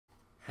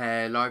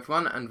Hello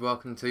everyone and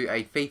welcome to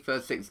a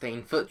FIFA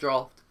 16 foot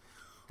draft.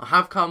 I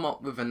have come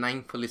up with a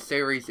name for this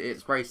series.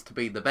 It's Race to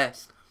be the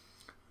Best,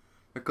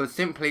 because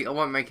simply I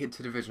won't make it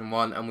to Division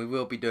 1 and we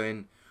will be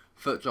doing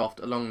foot draft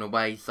along the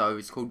way, so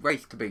it's called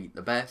Race to be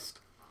the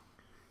Best.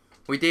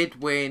 We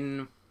did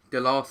win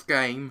the last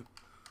game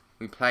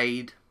we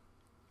played,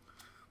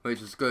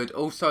 which was good.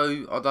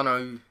 Also, I don't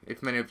know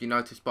if many of you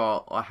noticed,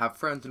 but I have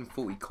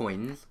 340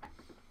 coins.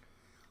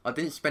 I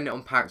didn't spend it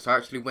on packs, I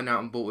actually went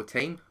out and bought a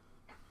team.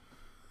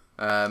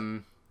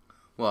 Well,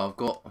 I've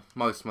got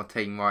most of my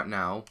team right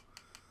now.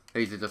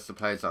 These are just the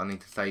players that I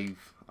need to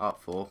save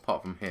up for,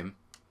 apart from him.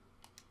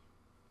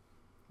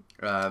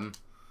 What's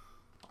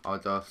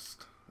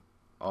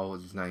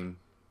his name?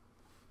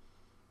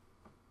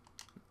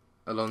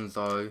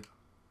 Alonso.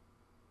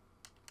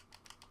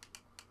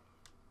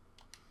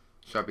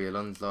 Shabby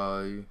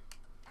Alonso.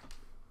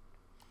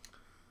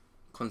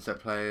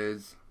 Concept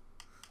players.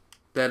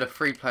 They're the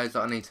 3 players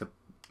that I need to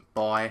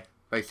buy,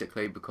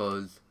 basically,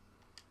 because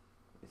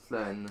it's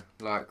then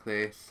like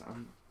this.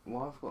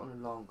 Why have I got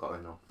an alarm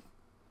going off?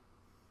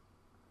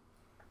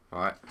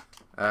 Right.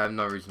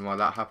 No reason why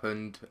that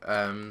happened.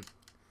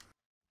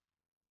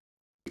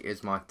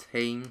 Is my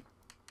team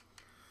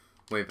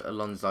with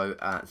Alonso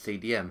at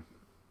CDM.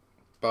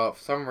 But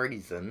for some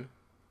reason,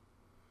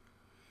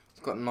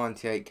 it's got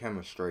 98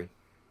 chemistry.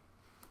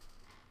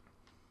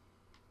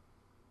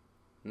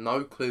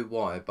 No clue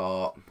why,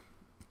 but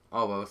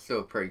oh well, it's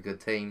still a pretty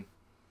good team.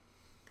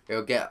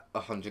 It'll get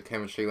 100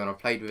 chemistry when I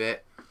played with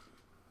it.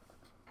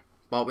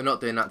 But we're not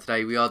doing that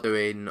today. We are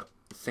doing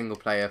single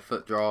player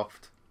foot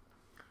draft.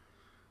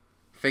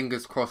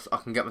 Fingers crossed I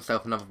can get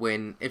myself another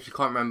win. If you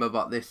can't remember,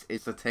 but this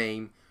is the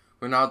team.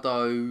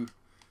 Ronaldo,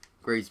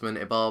 Griezmann,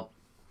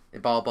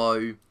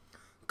 Ibarbo,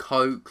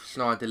 Coke,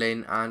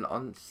 Schneiderlin, and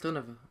I'm still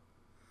never...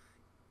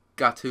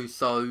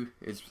 Gattuso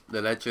is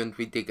the legend.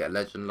 We did get a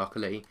legend,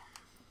 luckily.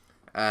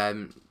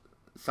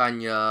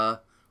 Sanya,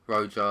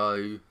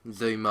 Rojo,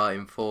 Zuma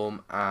in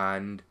form,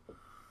 and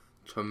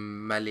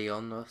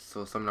Tremelianos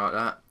or something like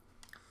that.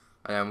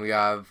 And then we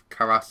have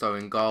Carasso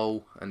in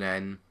goal, and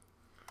then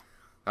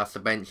that's the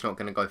bench, not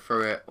going to go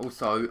through it.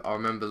 Also, I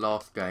remember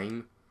last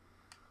game,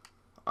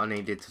 I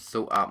needed to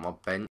sort out my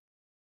bench.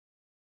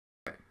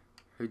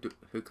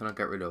 Who can I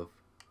get rid of?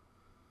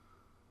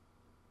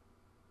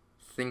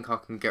 I think I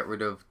can get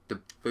rid of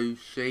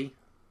Debussy.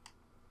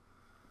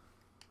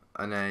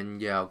 And then,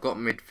 yeah, I've got a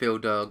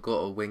midfielder, got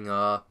a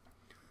winger,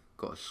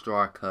 got a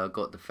striker,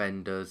 got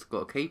defenders,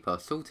 got a keeper,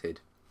 sorted.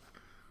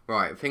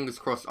 Right, fingers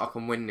crossed I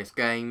can win this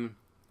game.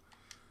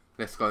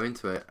 Let's go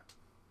into it.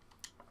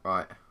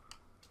 Right.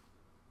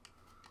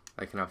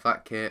 They can have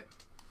that kit.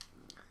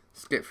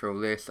 Skip through all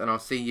this, and I'll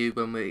see you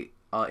when we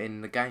are in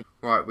the game.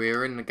 Right, we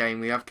are in the game.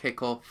 We have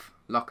kick-off,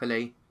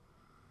 luckily.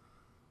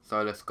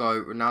 So let's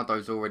go.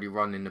 Ronaldo's already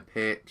running the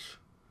pitch.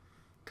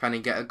 Can he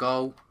get a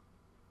goal?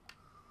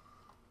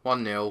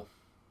 1-0.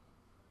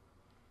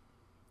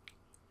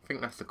 I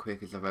think that's the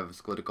quickest I've ever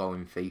scored a goal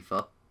in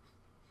FIFA.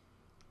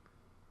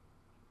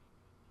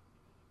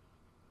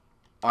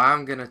 I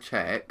am going to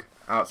check,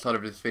 outside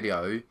of this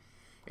video,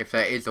 if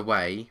there is a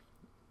way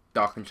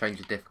that I can change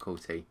the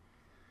difficulty.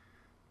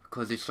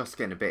 Because it's just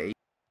getting a bit easy.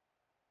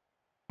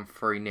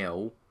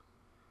 3-0.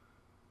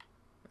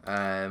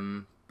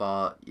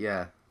 But,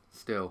 yeah,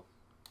 still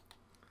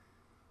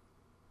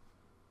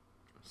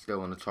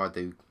want to try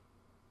to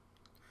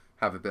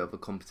have a bit of a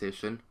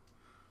competition.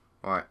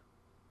 Right.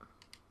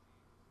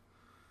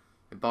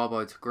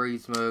 Ibarbo to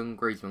Griezmann.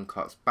 Griezmann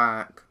cuts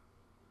back.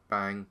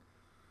 Bang.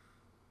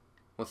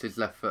 What's his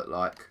left foot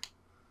like?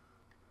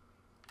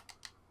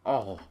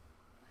 Oh.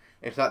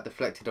 If that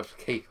deflected off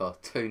the keeper,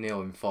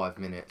 2-0 in 5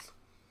 minutes.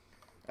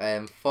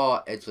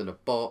 Far edge of the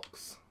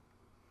box.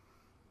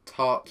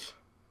 Touch.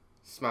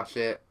 Smash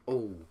it.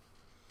 Ooh.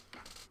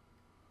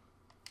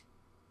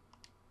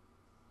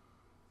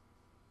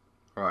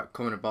 Right,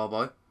 coming to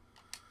Barbo.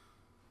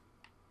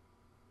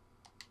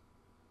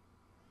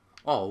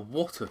 Oh,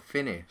 what a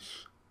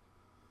finish.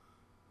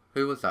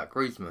 Who was that?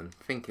 Griezmann?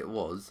 I think it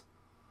was.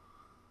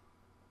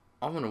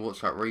 I want to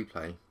watch that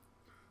replay.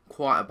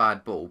 Quite a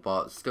bad ball,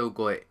 but still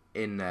got it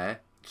in there.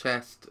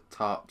 Chest,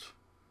 touch,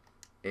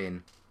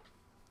 in.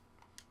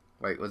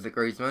 Wait, was it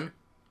Griezmann?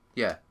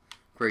 Yeah,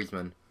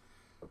 Griezmann.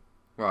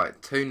 Right,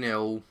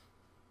 2-0.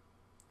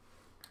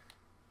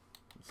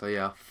 So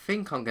yeah, I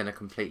think I'm going to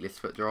complete this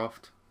foot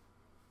draft.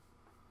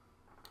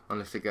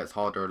 Unless it gets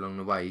harder along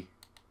the way.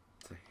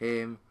 To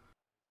him.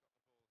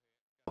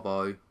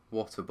 Bravo,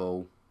 what a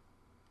ball.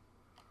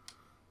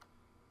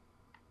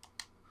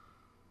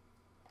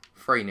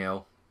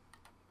 3-0.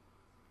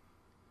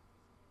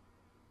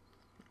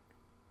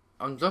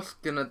 I'm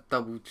just going to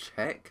double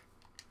check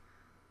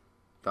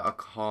that I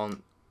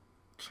can't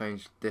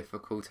change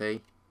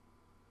difficulty.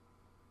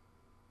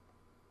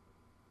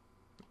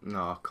 No,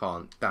 I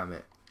can't. Damn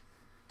it.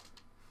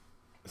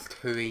 It's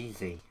too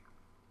easy.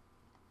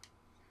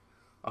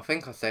 I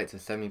think I set it to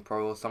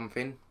semi-pro or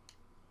something.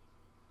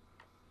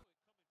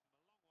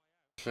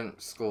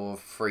 Shouldn't score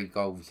 3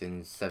 goals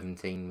in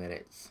 17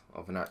 minutes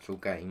of an actual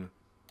game.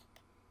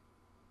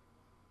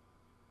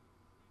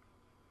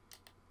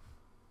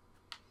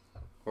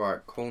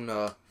 Right,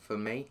 corner for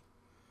me.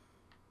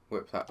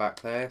 Whip that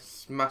back there.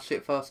 Smash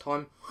it first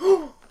time.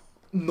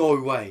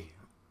 No way.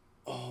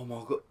 Oh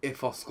my god,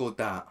 if I scored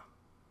that.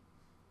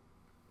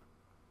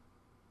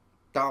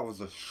 That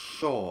was a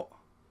shot.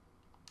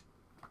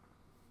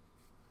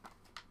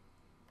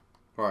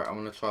 Right, I'm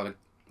going to try the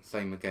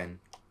same again.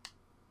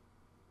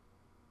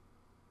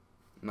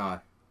 No.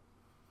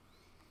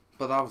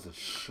 But that was a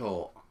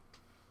shot.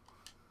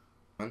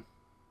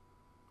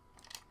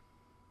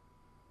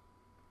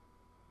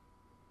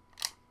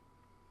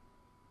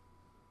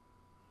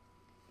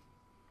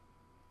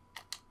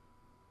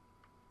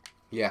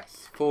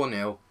 Yes,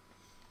 4-0.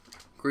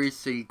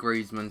 Greasy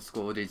Griezmann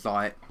scored his,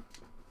 like...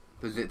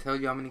 Does it tell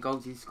you how many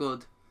goals he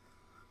scored?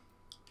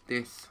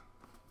 This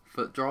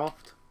foot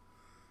draft?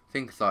 I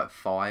think it's like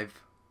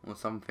 5 or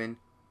something.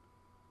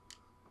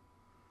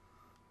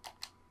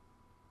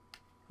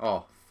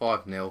 Oh,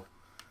 5-0.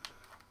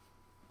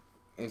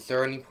 Is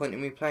there any point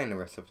in me playing the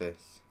rest of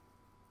this?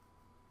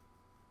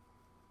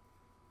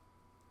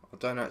 I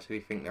don't actually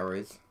think there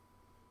is.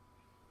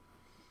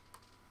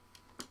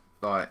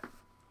 Right,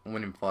 I'm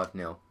winning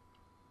 5-0.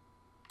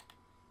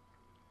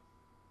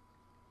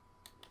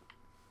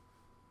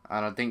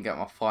 And I didn't get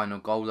my final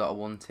goal that I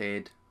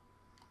wanted.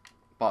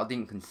 But I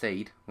didn't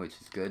concede, which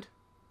is good.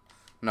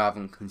 And I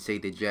haven't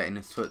conceded yet in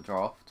this foot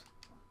draft.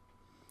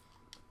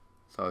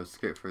 So I'll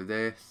skip through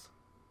this.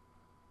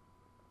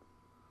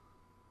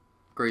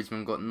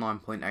 Griezmann got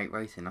 9.8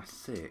 rating, that's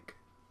sick.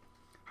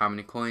 How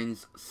many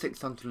coins?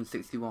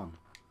 661.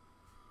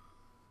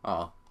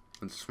 Ah,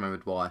 I just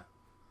remembered why.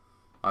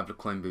 I have the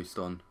coin boost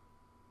on.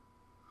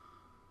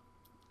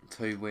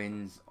 2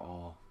 wins.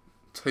 Oh,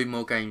 2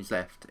 more games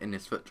left in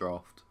this foot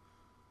draft.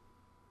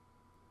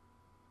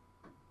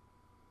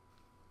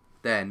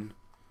 Then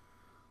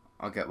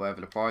I'll get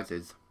whatever the prize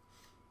is.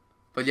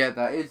 But yeah,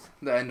 that is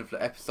the end of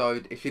the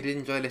episode. If you did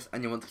enjoy this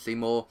and you want to see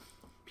more,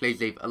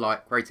 please leave a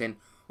like, rating.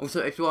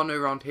 Also, if you are new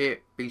around here,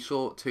 be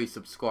sure to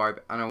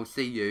subscribe, and I will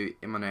see you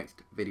in my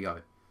next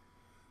video.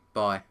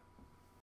 Bye.